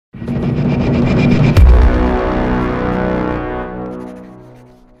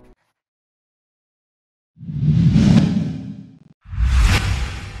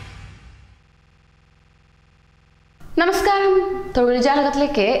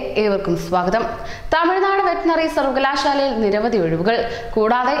തൊഴിൽജാലകത്തിലേക്ക് ഏവർക്കും സ്വാഗതം. തമിഴ്നാട് വെറ്റിനറി സർവകലാശാലയിൽ നിരവധി ഒഴിവുകൾ.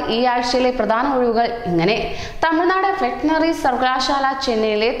 കൂടാതെ ഈ ആഴ്ചയിലെ പ്രധാന ഒഴിവുകൾ ഇങ്ങനെ. തമിഴ്നാട് വെറ്റിനറി സർവകലാശാല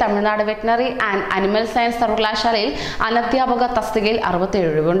ചെന്നൈയിലെ Tamil Nadu veterinary and animal science സർവകലാശാലയിൽ അനധ്യാപക തസ്തികയിൽ 67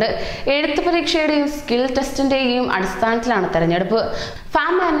 ഒഴിവുണ്ട്. എഴുത്ത് പരീക്ഷയുടെയും സ്കിൽ ടെസ്റ്റിന്റെയും അടിസ്ഥാനത്തിലാണ് തെരഞ്ഞെടുപ്പ്.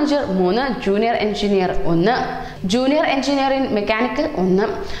 Farm manager 3, junior engineer 1, junior engineer in mechanical 1,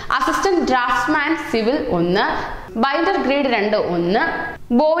 assistant draughtsman civil 1, binder grade 2 1,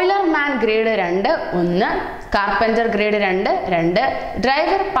 boiler man grade 2 1, carpenter grade 2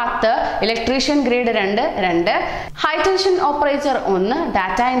 driver 10, electrician grade 2 high tension operator 1,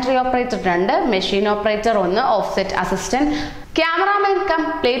 data entry operator 2, machine operator 1, offset assistant, cameraman come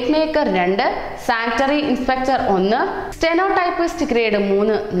plate maker 2, sanitary inspector 1, സ്റ്റെനോടൈപ്പിസ്റ്റ് grade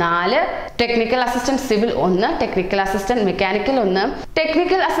 3 4, technical assistant civil 1, technical assistant mechanical 1,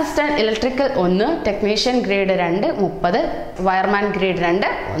 technical assistant electrical 1, technician grade 2 30, wireman grade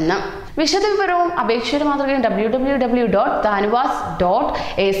 2 1. വിശദവിവരവും അപേക്ഷയുടെ മാതൃകയും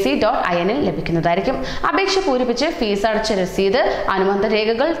www.dhanvas.ac.in ലഭിക്കുന്നതായിരിക്കും. അപേക്ഷ പൂരിപ്പിച്ച് fees അടച്ച രസീത്, അനുബന്ധ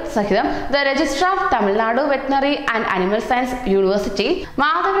രേഖകൾ സഹിതം the registrar of Tamil Nadu veterinary and animal science university,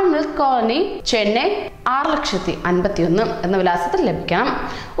 Madhavan milk colony, Chennai 6,51,000 എന്ന വിലാസത്തിൽ ലഭിക്കണം.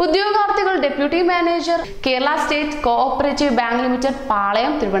 ഉദ്യോഗാർത്ഥികൾ deputy manager, Kerala state cooperative bank limited,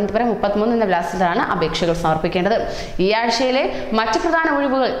 പാളയം, തിരുവനന്തപുരം 33 എന്ന വിലാസത്തിലാണ് അപേക്ഷകൾ സമർപ്പിക്കേണ്ടത്. ഈ ആഴ്ചയിലെ മറ്റ് പ്രധാന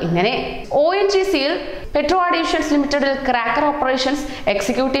ഒഴിവുകൾ ഇങ്ങനെ. ONGCയിൽ പെട്രോ അഡീഷൻസ് ലിമിറ്റഡിൽ cracker operations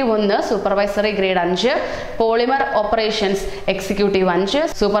executive 1, supervisory grade 5, polymer operations executive 5,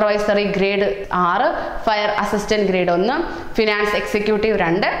 supervisory grade 6, fire assistant grade 1, finance executive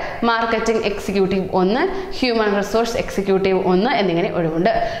 2, marketing executive 1, human resource executive 1 എന്നിങ്ങനെ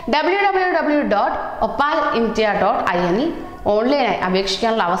ഒഴിവുണ്ട്. www.opalindia.in ഓൺലൈനായി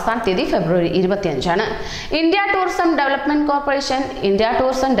അപേക്ഷിക്കാനുള്ള അവസാന തീയതി ഫെബ്രുവരി 25. ഇന്ത്യ ടൂറിസം ഡെവലപ്മെന്റ്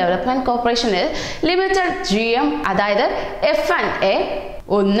കോർപ്പറേഷനിൽ ലിമിറ്റഡ് GM അതായത് F&A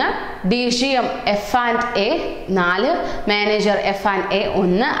 1, DGM F&A 4, manager F&A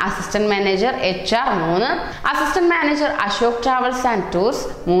 1, assistant manager HR 3, assistant manager Ashok travels and tours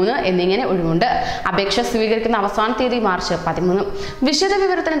 3 എന്നിങ്ങനെ ഒഴിവുണ്ട്. അപേക്ഷ സ്വീകരിക്കുന്ന അവസാന തീയതി മാർച്ച് 13. വിശദ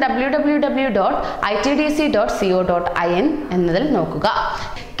വിവരത്തിന് www.itdc.co.in എന്നതിൽ നോക്കുക.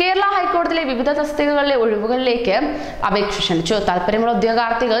 കേരള ഹൈക്കോടതിയിലെ വിവിധ തസ്തികകളിലെ ഒഴിവുകളിലേക്ക് അപേക്ഷ ക്ഷണിച്ചു. താല്പര്യമുള്ള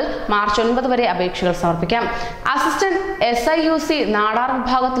ഉദ്യോഗാർത്ഥികൾ മാർച്ച് 9 വരെ അപേക്ഷകൾ സമർപ്പിക്കാം. അസിസ്റ്റന്റ് SIUC നാടാർ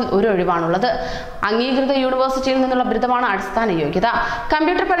വിഭാഗത്തിൽ ഒരു ഒഴിവാണുള്ളത്. അംഗീകൃത യൂണിവേഴ്സിറ്റിയിൽ നിന്നുള്ള ബിരുദമാണ് അടിസ്ഥാന യോഗ്യത.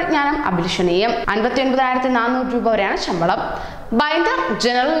 കമ്പ്യൂട്ടർ പരിജ്ഞാനം അഭിലഷണീയം. 59,400 രൂപ വരെയാണ് ശമ്പളം. ബൈൻഡർ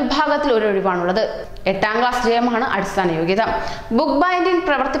ജനറൽ വിഭാഗത്തിൽ ഒരു ഒഴിവാണുള്ളത്. 8ാം ക്ലാസ് ജയമാണ് അടിസ്ഥാന യോഗ്യത. ബുക്ക് ബൈൻഡിംഗ്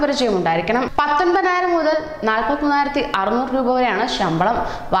പ്രവൃത്തി പരിചയം ഉണ്ടായിരിക്കണം. 19,000 മുതൽ 43,600 രൂപ വരെയാണ് ശമ്പളം.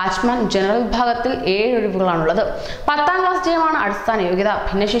 വാച്ച്മാൻ ജനറൽ വിഭാഗത്തിൽ 7 ഒഴിവുകളാണുള്ളത്. 10ാം ക്ലാസ് ജയമാണ് അടിസ്ഥാന യോഗ്യത.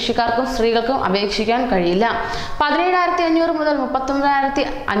 ഭിന്നശേഷിക്കാർക്കും സ്ത്രീകൾക്കും അപേക്ഷിക്കാൻ കഴിയില്ല. 17,500 മുതൽ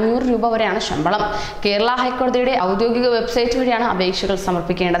 39,500 രൂപ വരെയാണ് ശമ്പളം. കേരള ഹൈക്കോടതിയുടെ ഔദ്യോഗിക വെബ്സൈറ്റ് വഴിയാണ് അപേക്ഷകൾ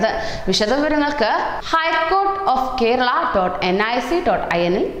സമർപ്പിക്കേണ്ടത്. വിശദവിവരങ്ങൾക്ക്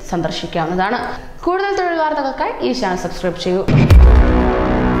highcourtofkerala.nic.in സന്ദർശിക്കാവുന്നതാണ്. കൂടുതൽ തൊഴിൽ വാർത്തകൾക്കായി ഈ ചാനൽ സബ്സ്ക്രൈബ് ചെയ്യൂ.